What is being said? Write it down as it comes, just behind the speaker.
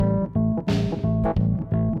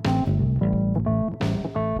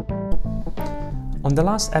On the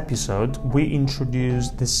last episode, we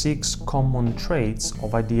introduced the 6 common traits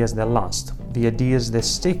of ideas that last, the ideas that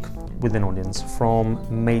stick with an audience, from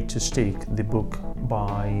Made to Stick, the book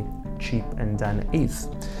by Chip and Dan Heath.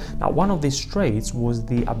 Now, one of these traits was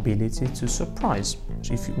the ability to surprise.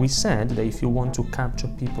 So we said that if you want to capture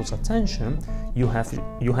people's attention, you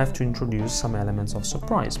have to introduce some elements of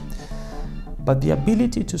surprise. But the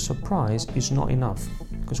ability to surprise is not enough,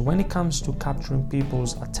 because when it comes to capturing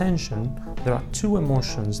people's attention, there are 2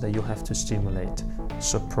 emotions that you have to stimulate: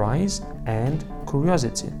 surprise and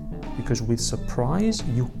curiosity. Because with surprise,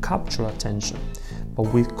 you capture attention,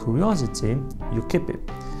 but with curiosity, you keep it.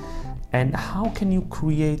 And how can you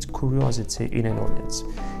create curiosity in an audience?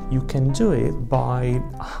 You can do it by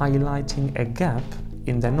highlighting a gap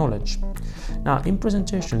in their knowledge. Now, in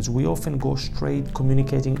presentations, we often go straight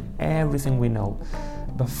communicating everything we know.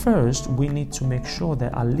 But first, we need to make sure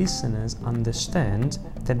that our listeners understand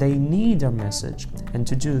that they need our message. And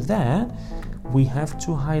to do that, we have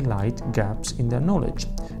to highlight gaps in their knowledge.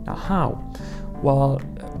 Now, how? Well,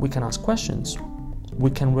 we can ask questions.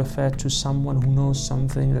 We can refer to someone who knows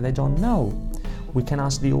something that they don't know. We can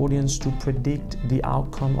ask the audience to predict the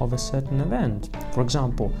outcome of a certain event. For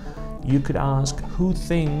example, you could ask who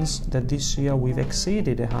thinks that this year we've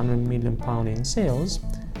exceeded £100 million in sales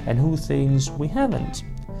and who thinks we haven't.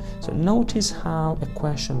 So notice how a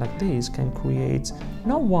question like this can create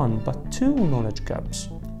not 1 but 2 knowledge gaps.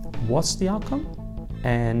 What's the outcome?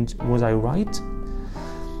 And was I right?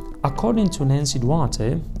 According to Nancy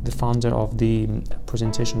Duarte, the founder of the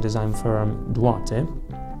presentation design firm Duarte,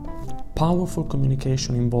 powerful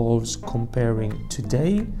communication involves comparing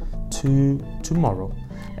today to tomorrow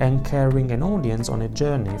and carrying an audience on a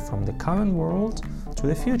journey from the current world to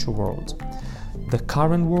the future world. The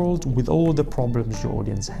current world with all the problems your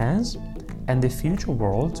audience has, and the future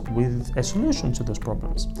world with a solution to those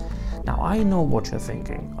problems. Now, I know what you're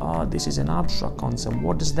thinking. This is an abstract concept.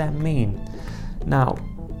 What does that mean? Now,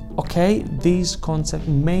 okay, this concept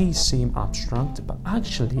may seem abstract, but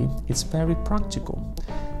actually it's very practical.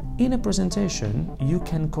 In a presentation, you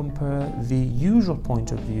can compare the usual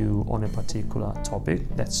point of view on a particular topic,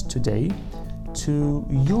 that's today, to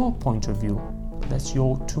your point of view, that's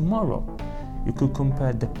your tomorrow. You could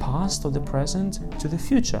compare the past or the present to the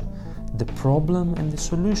future, the problem and the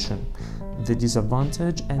solution, the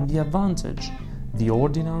disadvantage and the advantage, the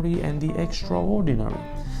ordinary and the extraordinary.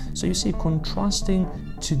 So you see, contrasting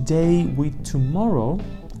today with tomorrow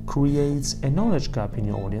creates a knowledge gap in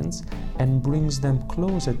your audience and brings them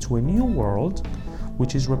closer to a new world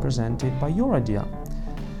which is represented by your idea.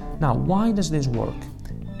 Now, why does this work?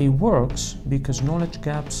 It works because knowledge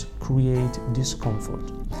gaps create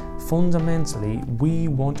discomfort. Fundamentally,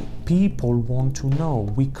 people want to know,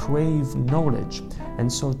 we crave knowledge,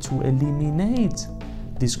 and so to eliminate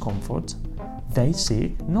discomfort, they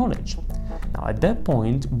seek knowledge. Now, at that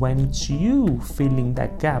point, when it's you filling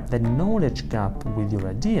that gap, that knowledge gap with your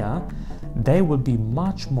idea, they will be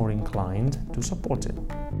much more inclined to support it.